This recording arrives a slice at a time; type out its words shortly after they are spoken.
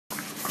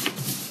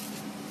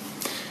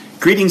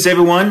Greetings,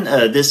 everyone.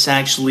 This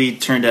actually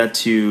turned out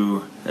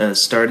to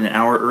start an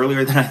hour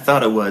earlier than I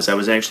thought it was. I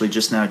was actually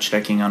just now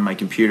checking on my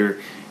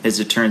computer. As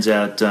it turns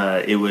out,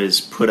 it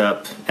was put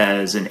up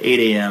as an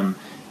 8 a.m.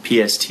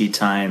 PST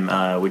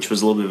time, which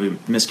was a little bit of a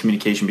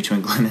miscommunication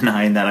between Glenn and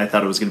I, in that I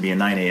thought it was going to be a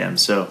 9 a.m.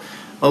 So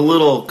a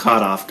little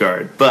caught off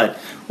guard. But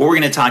what we're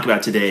going to talk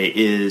about today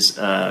is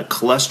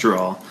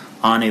cholesterol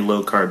on a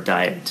low-carb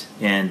diet.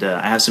 And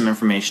I have some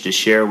information to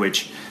share,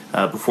 which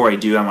before I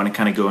do, I want to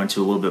kind of go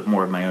into a little bit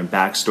more of my own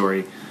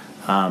backstory.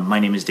 My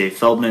name is Dave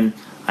Feldman.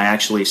 I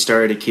actually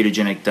started a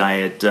ketogenic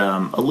diet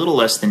a little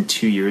less than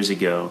 2 years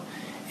ago.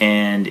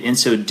 And in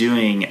so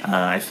doing,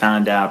 I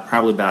found out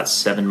probably about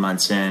 7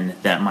 months in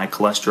that my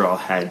cholesterol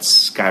had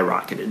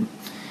skyrocketed.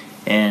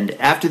 And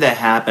after that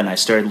happened, I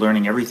started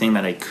learning everything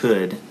that I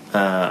could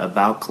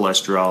about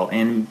cholesterol,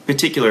 and in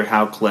particular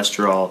how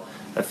cholesterol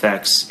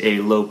affects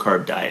a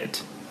low-carb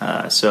diet.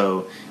 So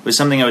it was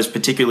something I was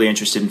particularly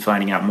interested in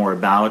finding out more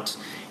about.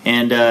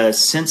 And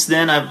since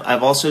then,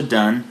 I've also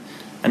done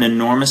an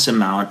enormous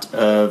amount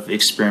of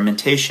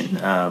experimentation,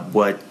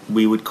 what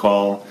we would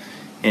call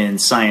in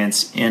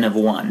science N of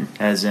 1,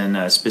 as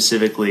in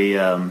specifically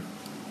a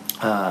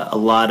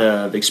lot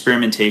of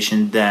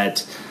experimentation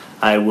that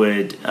I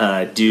would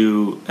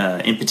do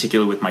in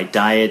particular with my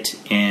diet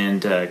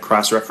and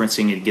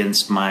cross-referencing it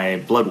against my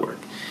blood work.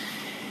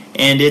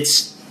 And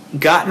it's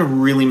gotten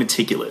really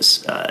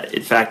meticulous.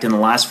 In fact, in the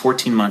last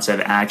 14 months,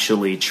 I've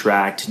actually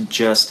tracked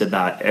just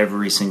about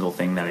every single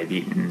thing that I've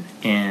eaten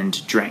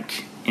and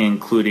drank,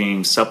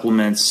 including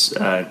supplements,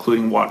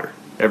 including water,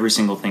 every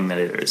single thing that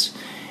there is.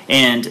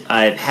 And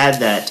I've had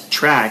that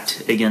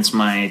tracked against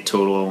my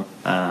total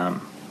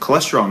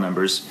cholesterol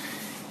numbers.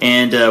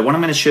 And what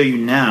I'm going to show you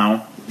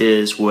now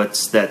is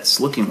what that's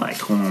looking like.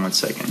 Hold on one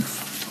second.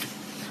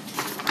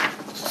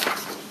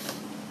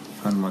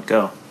 Unlock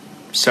go.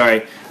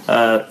 Sorry.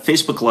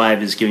 Facebook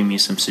Live is giving me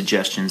some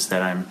suggestions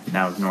that I'm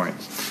now ignoring.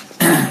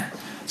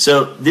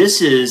 So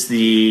this is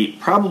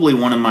probably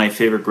one of my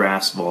favorite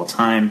graphs of all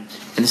time,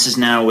 and this is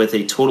now with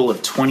a total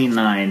of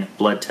 29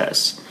 blood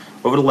tests.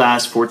 Over the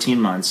last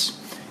 14 months,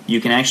 you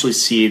can actually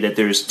see that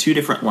there's two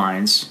different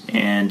lines,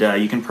 and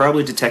you can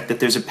probably detect that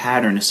there's a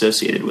pattern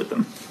associated with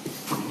them.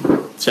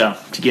 So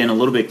to get in a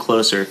little bit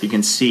closer, if you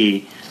can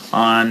see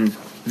on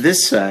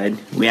this side,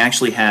 we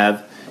actually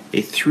have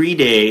a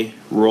 3-day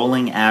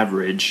rolling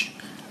average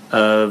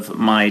of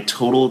my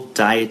total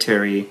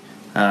dietary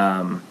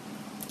fat.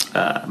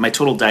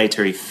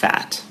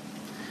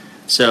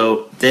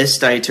 So this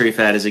dietary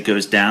fat, as it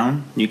goes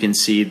down, you can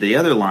see the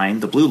other line,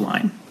 the blue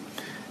line.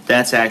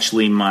 That's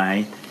actually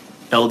my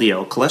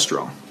LDL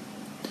cholesterol,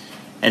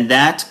 and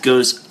that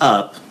goes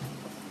up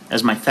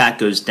as my fat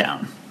goes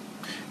down.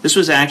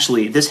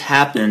 This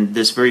happened.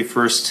 This very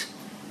first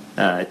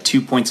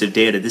 2 points of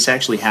data. This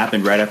actually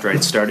happened right after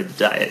I'd started the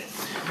diet,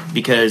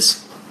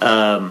 because.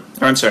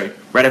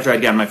 Right after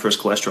I'd gotten my first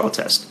cholesterol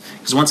test.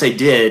 Because once I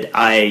did,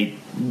 I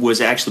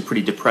was actually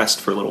pretty depressed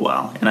for a little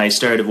while, and I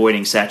started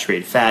avoiding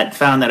saturated fat,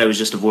 found that I was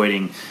just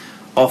avoiding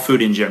all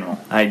food in general.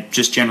 I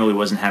just generally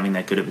wasn't having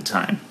that good of a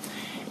time.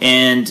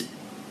 And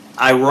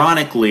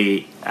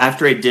ironically,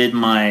 after I did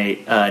my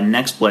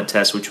next blood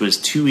test, which was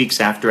 2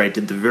 weeks after I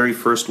did the very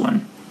first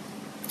one,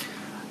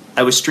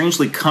 I was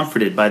strangely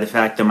comforted by the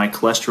fact that my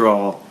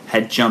cholesterol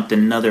had jumped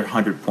another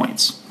 100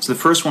 points. So the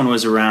first one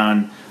was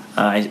around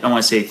I want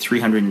to say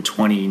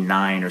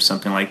 329 or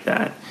something like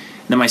that.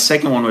 And then my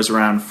second one was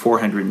around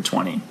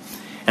 420.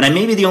 And I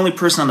may be the only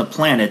person on the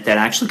planet that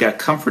actually got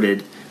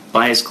comforted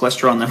by his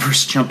cholesterol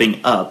numbers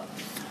jumping up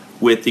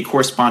with the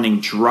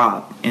corresponding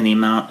drop in the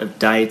amount of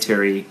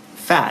dietary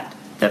fat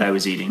that I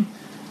was eating.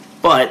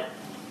 But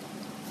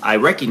I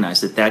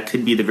recognize that that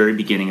could be the very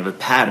beginning of a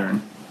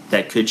pattern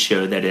that could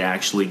show that it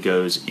actually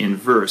goes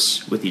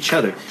inverse with each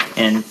other.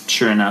 And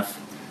sure enough,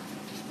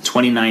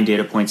 29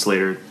 data points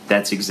later,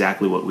 that's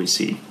exactly what we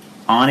see.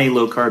 On a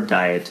low-carb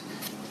diet,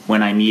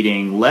 when I'm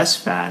eating less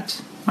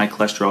fat, my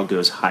cholesterol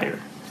goes higher.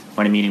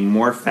 When I'm eating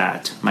more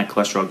fat, my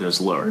cholesterol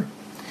goes lower.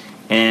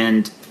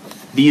 And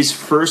these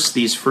first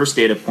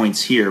data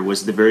points here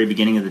was the very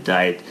beginning of the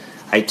diet.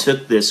 I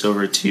took this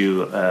over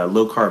to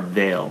low-carb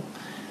Vail,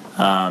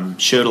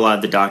 showed a lot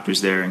of the doctors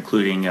there,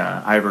 including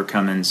Ivor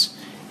Cummins,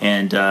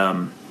 and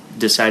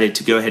decided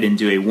to go ahead and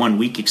do a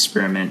 1-week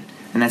experiment.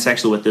 And that's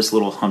actually what this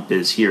little hump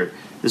is here.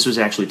 This was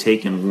actually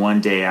taken one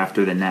day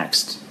after the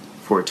next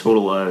for a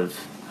total of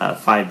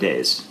 5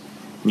 days.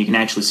 And you can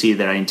actually see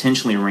that I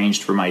intentionally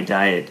arranged for my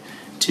diet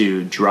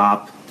to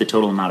drop the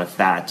total amount of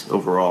fat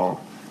overall,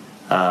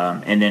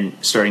 and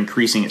then start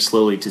increasing it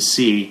slowly to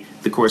see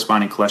the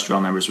corresponding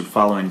cholesterol numbers would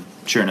follow, and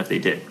sure enough they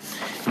did.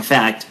 In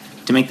fact,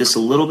 to make this a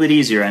little bit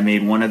easier, I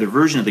made one other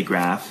version of the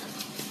graph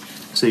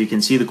so you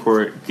can see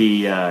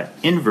the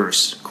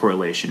inverse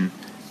correlation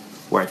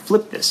where I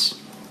flip this.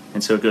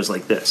 And so it goes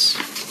like this.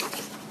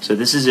 So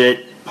this is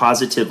it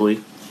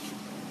positively,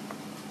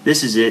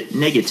 this is it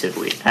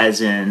negatively,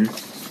 as in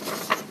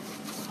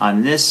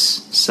on this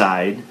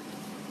side,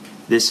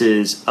 this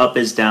is up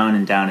is down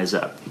and down is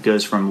up. It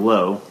goes from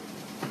low,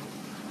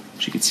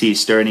 which you can see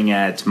starting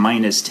at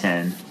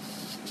 -10,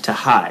 to to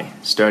high,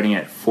 starting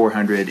at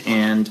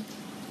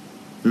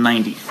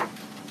 490.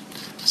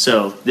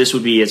 So this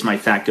would be as my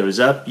fat goes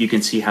up, you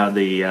can see how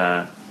the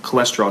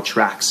cholesterol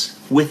tracks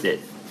with it.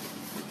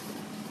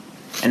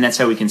 And that's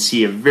how we can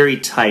see a very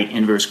tight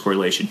inverse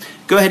correlation.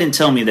 Go ahead and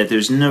tell me that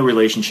there's no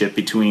relationship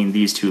between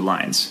these two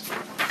lines.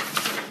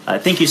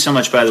 Thank you so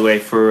much, by the way,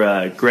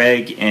 for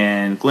Greg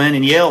and Glenn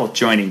and Yale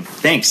joining.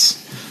 Thanks.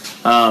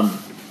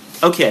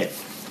 Okay,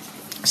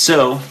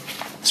 so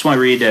just want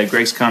to read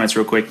Greg's comments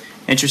real quick.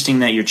 Interesting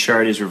that your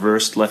chart is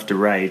reversed left to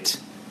right.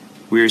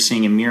 We are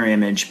seeing a mirror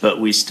image, but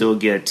we still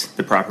get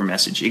the proper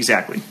message.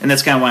 Exactly. And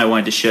that's kind of why I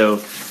wanted to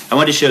show. I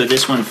wanted to show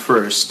this one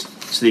first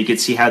so that you could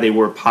see how they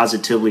were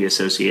positively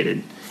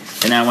associated.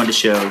 And I wanted to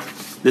show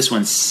this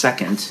one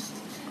second.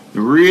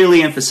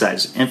 Really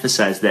emphasize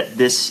that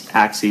this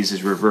axis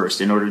is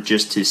reversed in order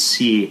just to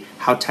see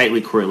how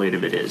tightly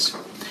correlative it is.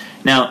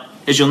 Now,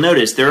 as you'll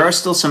notice, there are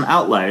still some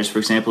outliers. For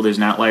example, there's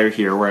an outlier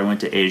here where I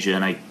went to Asia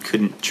and I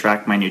couldn't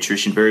track my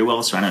nutrition very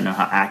well, so I don't know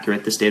how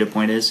accurate this data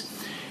point is.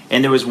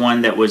 And there was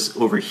one that was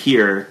over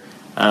here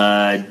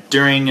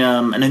during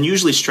an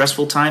unusually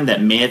stressful time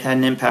that may have had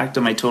an impact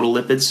on my total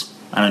lipids.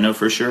 I don't know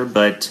for sure,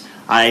 but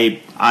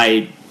I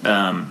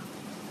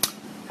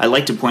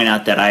like to point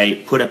out that I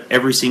put up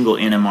every single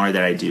NMR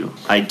that I do.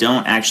 I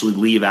don't actually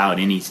leave out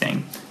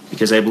anything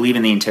because I believe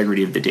in the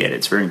integrity of the data.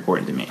 It's very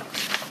important to me.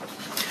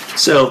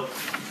 So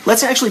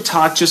let's actually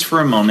talk just for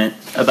a moment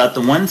about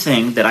the one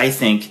thing that I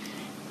think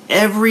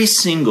every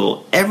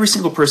single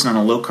person on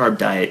a low-carb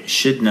diet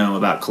should know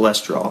about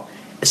cholesterol,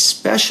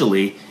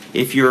 especially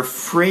if you're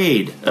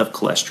afraid of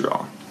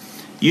cholesterol.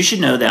 You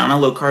should know that on a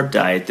low-carb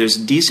diet, there's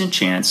a decent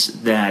chance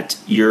that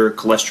your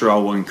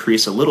cholesterol will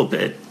increase a little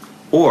bit,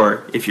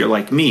 or if you're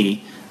like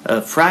me,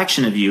 a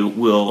fraction of you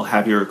will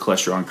have your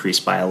cholesterol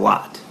increase by a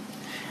lot.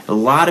 A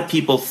lot of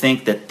people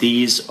think that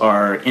these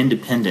are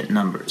independent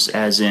numbers,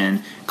 as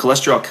in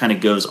cholesterol kind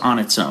of goes on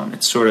its own.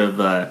 It's sort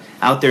of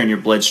out there in your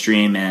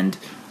bloodstream, and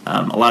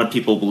a lot of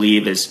people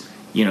believe, as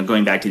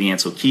going back to the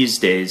Ansel Keys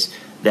days,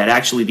 that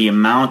actually the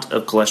amount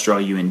of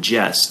cholesterol you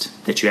ingest,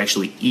 that you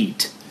actually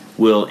eat,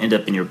 will end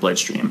up in your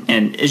bloodstream.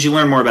 And as you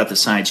learn more about the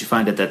science, you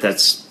find out that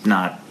that's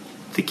not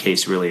the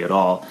case really at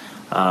all,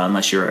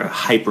 unless you're a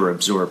hyper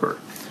absorber.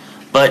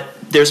 But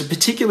there's a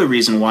particular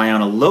reason why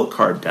on a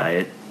low-carb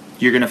diet,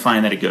 you're going to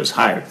find that it goes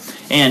higher.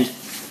 And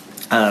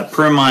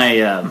per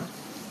my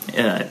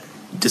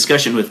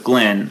discussion with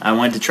Glenn, I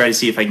wanted to try to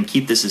see if I can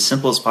keep this as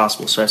simple as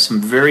possible. So I have some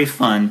very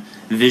fun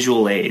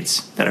visual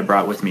aids that I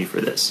brought with me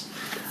for this.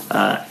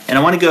 And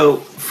I want to go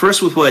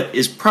first with what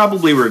is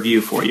probably a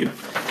review for you.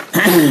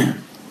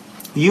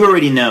 You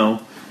already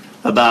know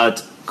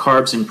about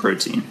carbs and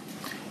protein.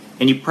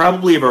 And you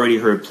probably have already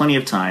heard plenty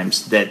of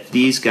times that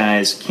these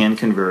guys can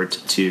convert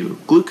to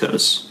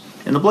glucose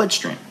in the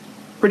bloodstream.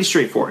 Pretty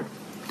straightforward.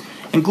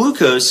 And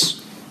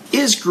glucose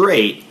is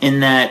great in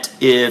that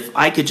if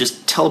I could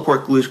just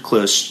teleport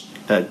glucose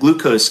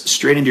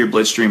straight into your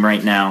bloodstream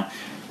right now,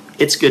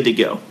 it's good to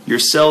go. Your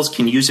cells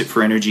can use it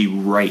for energy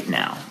right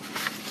now.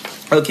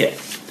 Okay,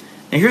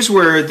 now here's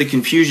where the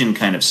confusion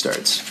kind of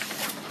starts.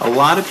 A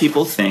lot of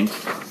people think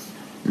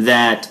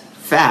that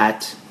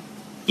fat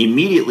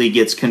immediately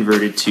gets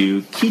converted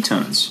to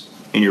ketones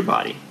in your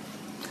body.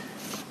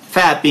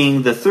 Fat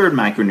being the third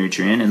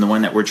macronutrient and the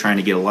one that we're trying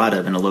to get a lot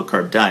of in a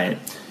low-carb diet,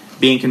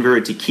 being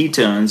converted to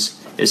ketones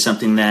is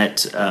something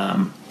that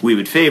we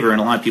would favor, and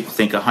a lot of people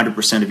think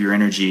 100% of your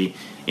energy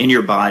in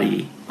your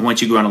body,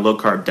 once you go on a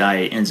low-carb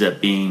diet, ends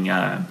up being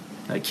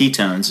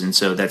ketones, and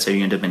so that's how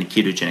you end up in a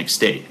ketogenic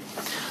state.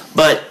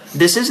 But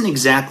this isn't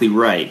exactly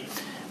right.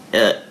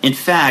 In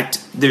fact,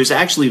 there's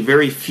actually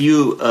very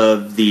few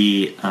of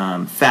the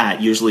fat,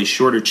 usually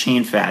shorter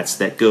chain fats,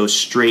 that go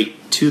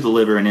straight to the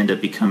liver and end up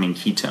becoming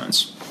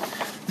ketones.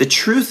 The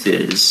truth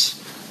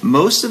is,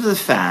 most of the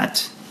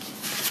fat,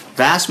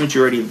 vast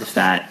majority of the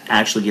fat,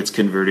 actually gets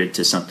converted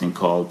to something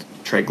called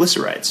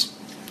triglycerides.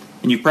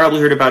 And you've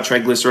probably heard about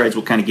triglycerides.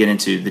 We'll kind of get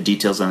into the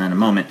details on that in a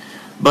moment.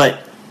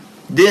 But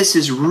this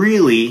is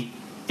really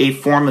a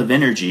form of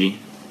energy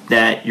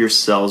that your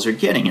cells are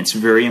getting. It's a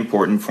very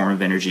important form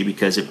of energy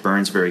because it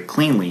burns very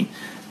cleanly,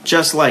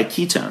 just like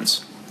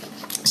ketones.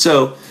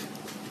 So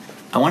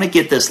I want to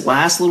get this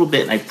last little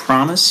bit, and I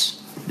promise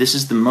this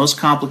is the most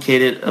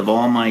complicated of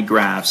all my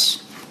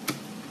graphs,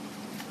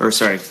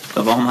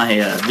 of all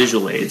my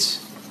visual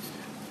aids,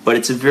 but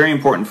it's a very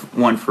important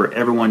one for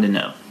everyone to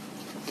know.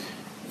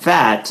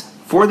 Fat,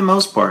 for the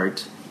most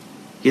part,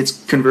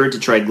 gets converted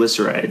to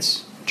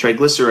triglycerides.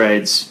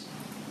 Triglycerides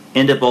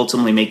end up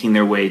ultimately making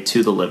their way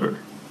to the liver.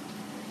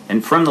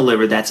 And from the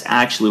liver, that's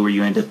actually where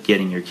you end up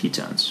getting your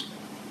ketones.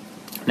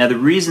 Now, the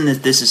reason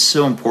that this is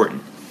so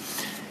important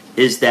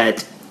is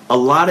that a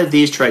lot of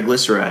these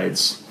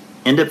triglycerides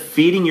end up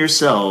feeding your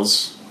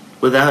cells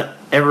without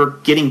ever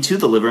getting to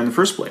the liver in the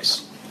first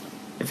place.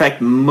 In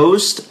fact,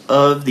 most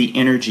of the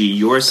energy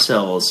your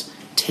cells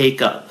take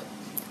up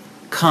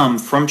come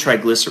from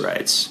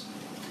triglycerides,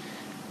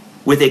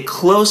 with a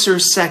closer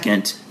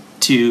second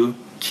to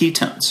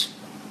ketones.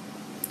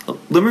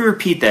 Let me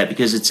repeat that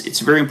because it's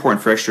very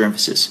important for extra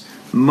emphasis.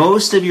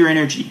 most of your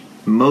energy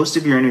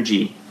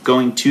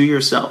going to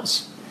your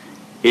cells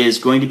is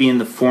going to be in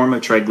the form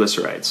of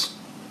triglycerides.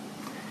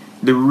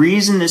 The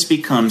reason this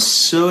becomes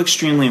so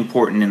extremely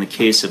important in the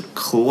case of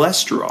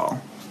cholesterol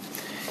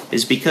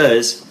is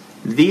because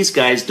these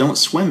guys don't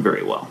swim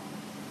very well.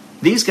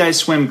 These guys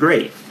swim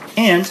great.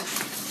 And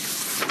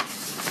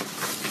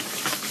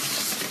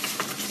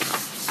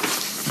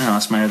I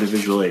lost my other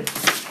visual aid.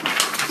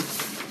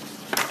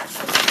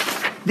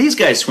 These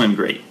guys swim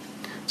great.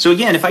 So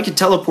again, if I could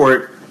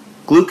teleport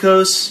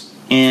glucose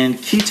and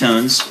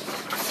ketones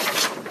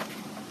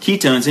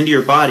into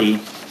your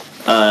body,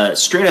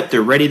 straight up,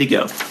 they're ready to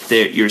go.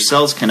 Your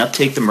cells can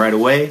uptake them right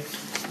away.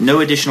 No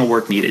additional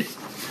work needed.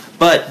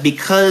 But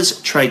because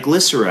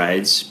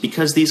triglycerides,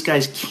 because these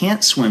guys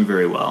can't swim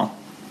very well,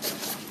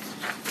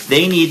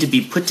 they need to be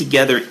put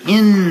together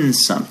in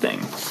something.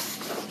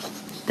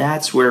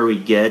 That's where we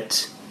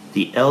get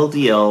the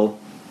LDL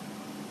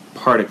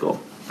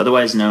particle,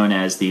 otherwise known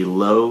as the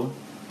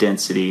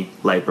low-density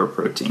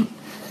lipoprotein.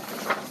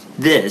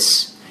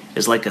 This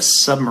is like a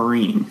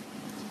submarine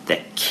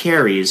that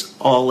carries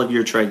all of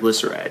your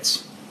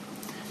triglycerides.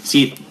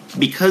 See,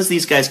 because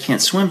these guys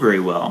can't swim very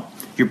well,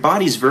 your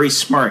body's very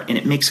smart and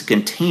it makes a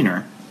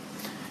container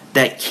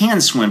that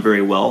can swim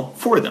very well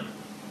for them.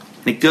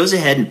 And it goes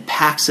ahead and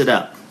packs it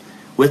up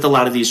with a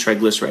lot of these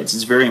triglycerides.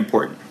 It's very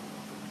important.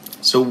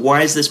 So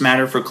why does this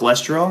matter for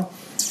cholesterol?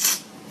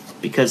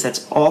 Because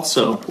that's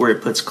also where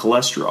it puts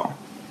cholesterol.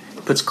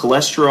 It puts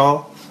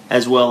cholesterol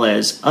as well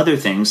as other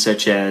things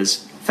such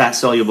as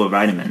fat-soluble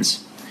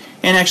vitamins,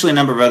 and actually a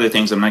number of other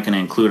things I'm not going to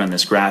include on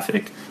this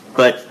graphic,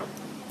 but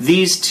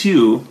these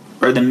two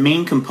are the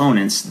main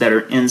components that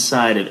are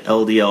inside of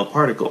LDL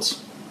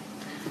particles.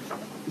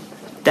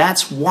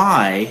 That's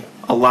why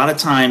a lot of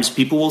times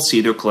people will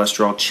see their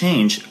cholesterol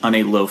change on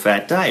a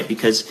low-fat diet,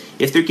 because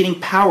if they're getting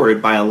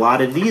powered by a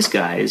lot of these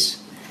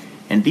guys,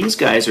 and these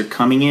guys are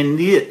coming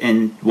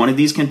in one of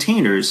these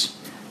containers,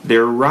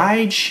 they're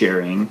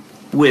ride-sharing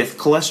with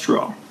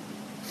cholesterol.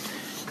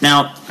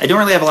 Now, I don't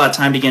really have a lot of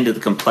time to get into the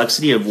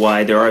complexity of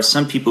why there are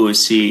some people who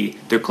see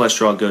their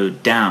cholesterol go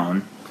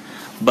down,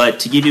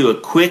 but to give you a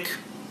quick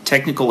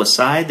technical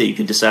aside that you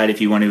can decide if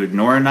you want to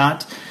ignore or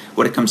not,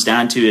 what it comes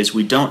down to is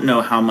we don't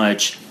know how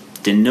much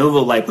de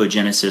novo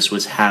lipogenesis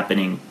was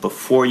happening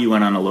before you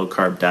went on a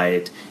low-carb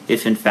diet,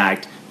 if in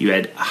fact you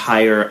had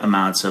higher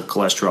amounts of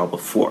cholesterol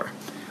before.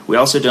 We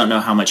also don't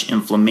know how much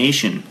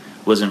inflammation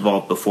was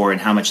involved before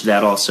and how much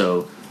that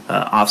also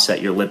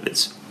offset your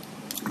lipids.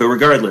 But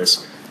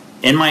regardless,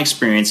 in my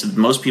experience,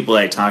 most people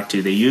that I talk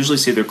to, they usually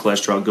see their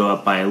cholesterol go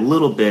up by a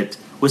little bit,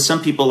 with some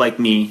people like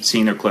me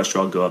seeing their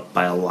cholesterol go up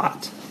by a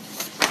lot.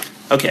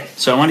 Okay,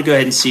 so I want to go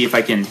ahead and see if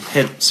I can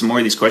hit some more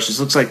of these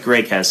questions. Looks like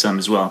Greg has some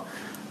as well.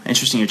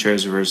 Interesting, your chair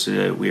is reversed.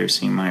 We are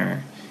seeing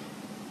Myra.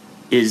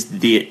 Is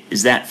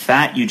that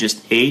fat you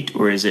just ate,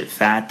 or is it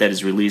fat that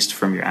is released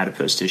from your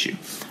adipose tissue?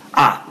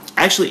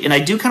 Actually, and I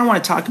do kind of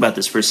want to talk about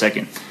this for a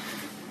second.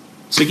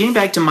 So getting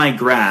back to my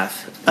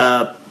graph,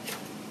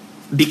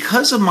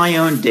 because of my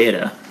own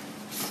data,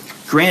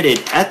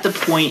 granted, at the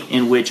point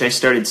in which I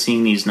started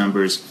seeing these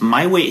numbers,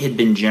 my weight had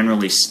been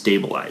generally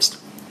stabilized.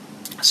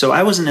 So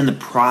I wasn't in the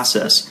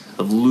process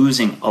of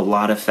losing a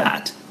lot of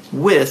fat,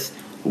 with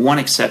one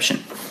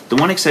exception. The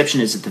one exception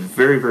is at the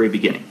very, very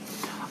beginning.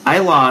 I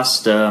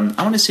lost, I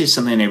want to say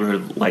something in the neighborhood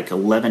of like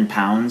 11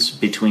 pounds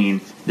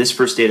between this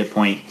first data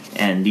point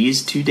and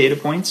these two data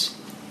points.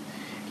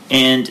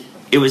 And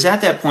it was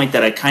at that point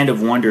that I kind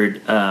of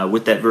wondered,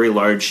 with that very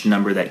large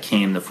number that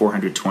came, the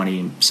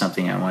 420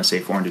 something, I want to say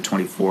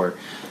 424,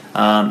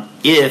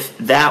 if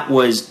that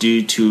was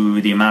due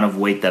to the amount of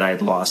weight that I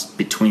had lost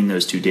between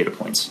those two data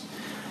points.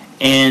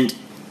 And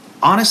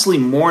honestly,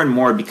 more and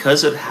more,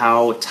 because of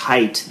how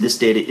tight this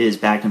data is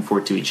back and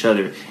forth to each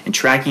other, and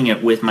tracking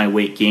it with my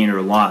weight gain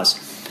or loss,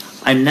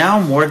 I'm now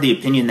more of the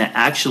opinion that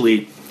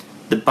actually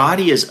the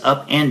body is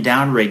up and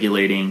down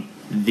regulating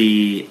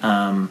the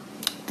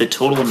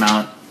total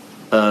amount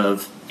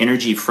of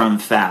energy from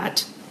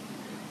fat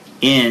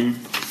in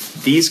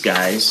these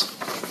guys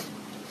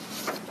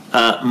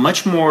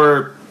much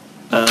more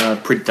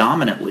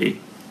predominantly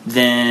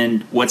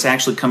than what's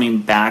actually coming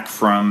back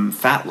from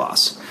fat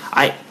loss.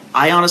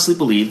 I honestly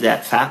believe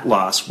that fat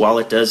loss, while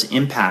it does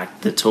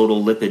impact the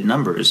total lipid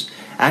numbers,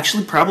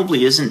 actually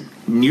probably isn't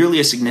nearly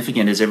as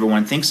significant as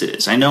everyone thinks it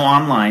is. I know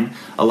online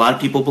a lot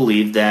of people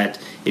believe that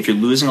if you're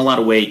losing a lot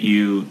of weight,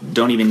 you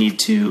don't even need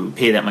to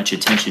pay that much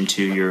attention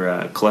to your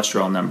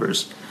cholesterol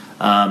numbers.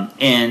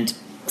 And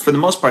for the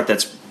most part,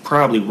 that's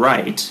probably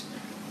right,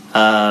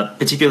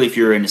 particularly if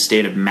you're in a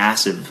state of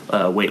massive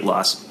weight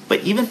loss.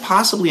 But even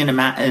possibly in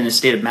a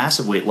state of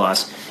massive weight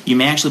loss, you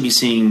may actually be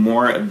seeing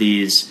more of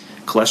these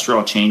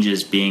cholesterol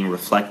changes being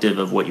reflective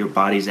of what your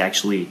body's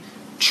actually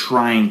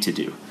trying to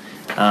do.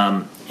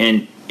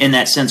 And in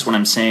that sense, what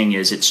I'm saying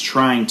is it's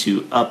trying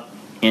to up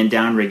and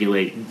down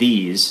regulate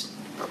these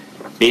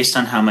based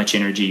on how much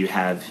energy you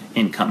have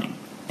incoming.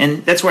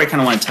 And that's where I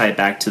kind of want to tie it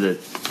back to the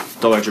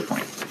larger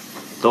point.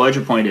 The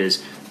larger point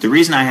is the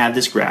reason I have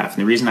this graph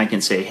and the reason I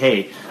can say,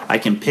 hey, I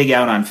can pig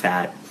out on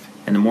fat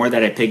And the more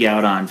that I pig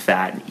out on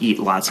fat and eat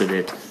lots of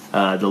it,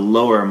 the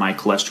lower my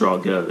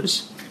cholesterol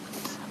goes.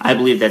 I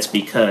believe that's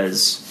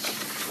because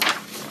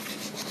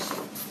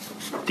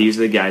these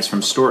are the guys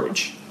from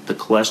storage. The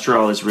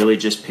cholesterol is really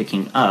just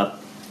picking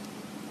up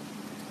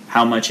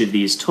how much of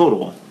these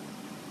total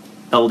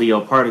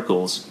LDL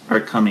particles are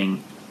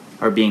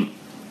being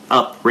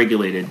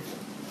up-regulated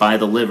by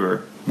the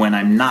liver when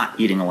I'm not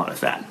eating a lot of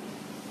fat.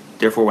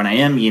 Therefore, when I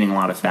am eating a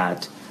lot of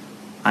fat,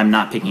 I'm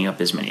not picking up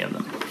as many of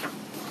them.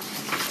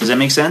 Does that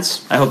make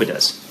sense? I hope it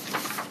does.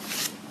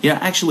 Yeah,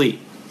 actually,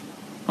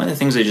 one of the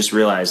things I just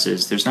realized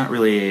is there's not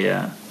really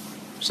a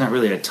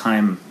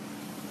time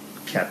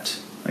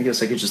kept. I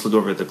guess I could just look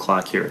over at the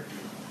clock here.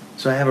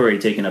 So I have already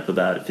taken up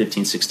about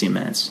 15, 16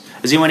 minutes.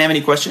 Does anyone have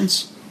any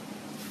questions?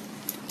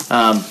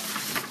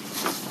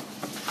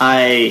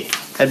 I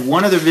had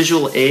one other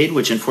visual aid,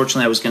 which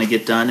unfortunately I was going to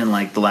get done in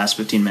like the last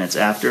 15 minutes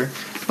after.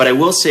 But I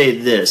will say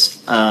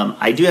this.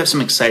 I do have some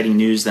exciting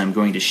news that I'm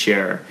going to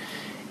share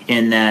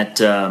in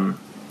that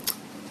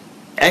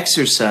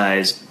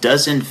exercise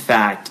does in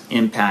fact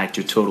impact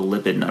your total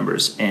lipid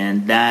numbers,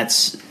 and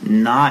that's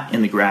not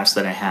in the graphs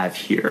that I have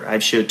here.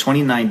 I've showed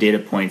 29 data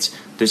points.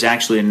 There's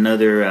actually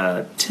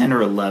another 10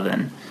 or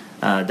 11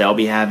 that I'll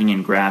be having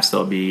in graphs that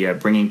I'll be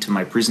bringing to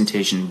my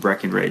presentation in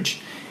Breckenridge.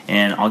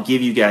 And I'll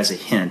give you guys a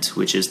hint,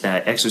 which is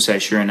that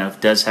exercise, sure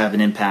enough, does have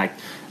an impact.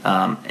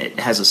 It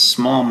has a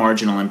small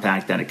marginal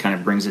impact that it kind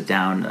of brings it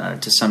down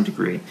to some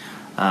degree.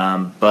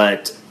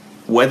 But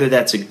whether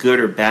that's a good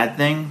or bad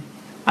thing,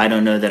 I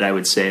don't know that I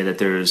would say that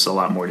there's a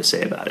lot more to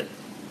say about it.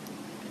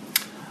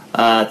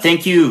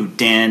 Thank you,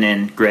 Dan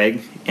and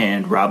Greg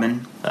and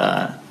Robin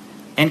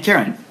and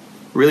Karen.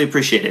 Really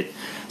appreciate it.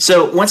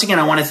 So once again,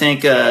 I want to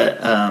thank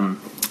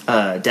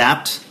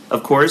DAPT,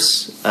 of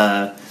course,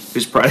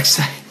 whose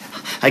products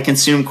I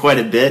consume quite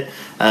a bit.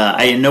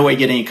 I in no way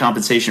get any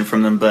compensation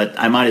from them, but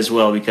I might as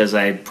well because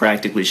I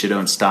practically should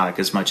own stock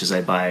as much as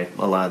I buy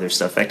a lot of their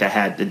stuff. In fact, I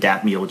had the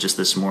DAP meal just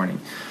this morning.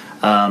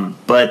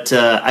 But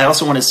I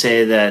also want to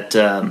say that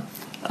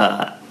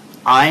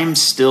I'm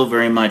still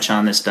very much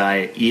on this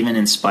diet, even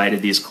in spite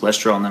of these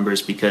cholesterol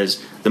numbers,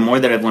 because the more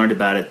that I've learned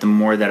about it, the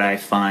more that I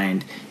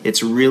find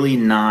it's really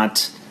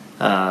not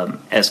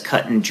as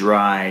cut and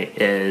dry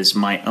as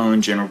my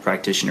own general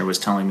practitioner was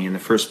telling me in the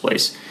first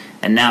place.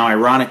 And now,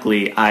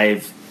 ironically,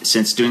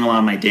 since doing a lot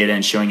of my data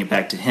and showing it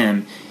back to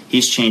him,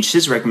 he's changed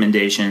his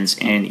recommendations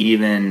and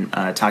even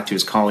talked to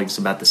his colleagues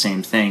about the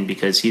same thing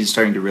because he's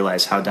starting to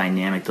realize how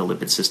dynamic the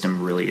lipid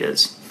system really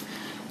is.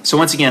 So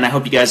once again, I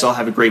hope you guys all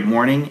have a great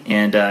morning,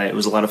 and it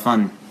was a lot of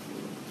fun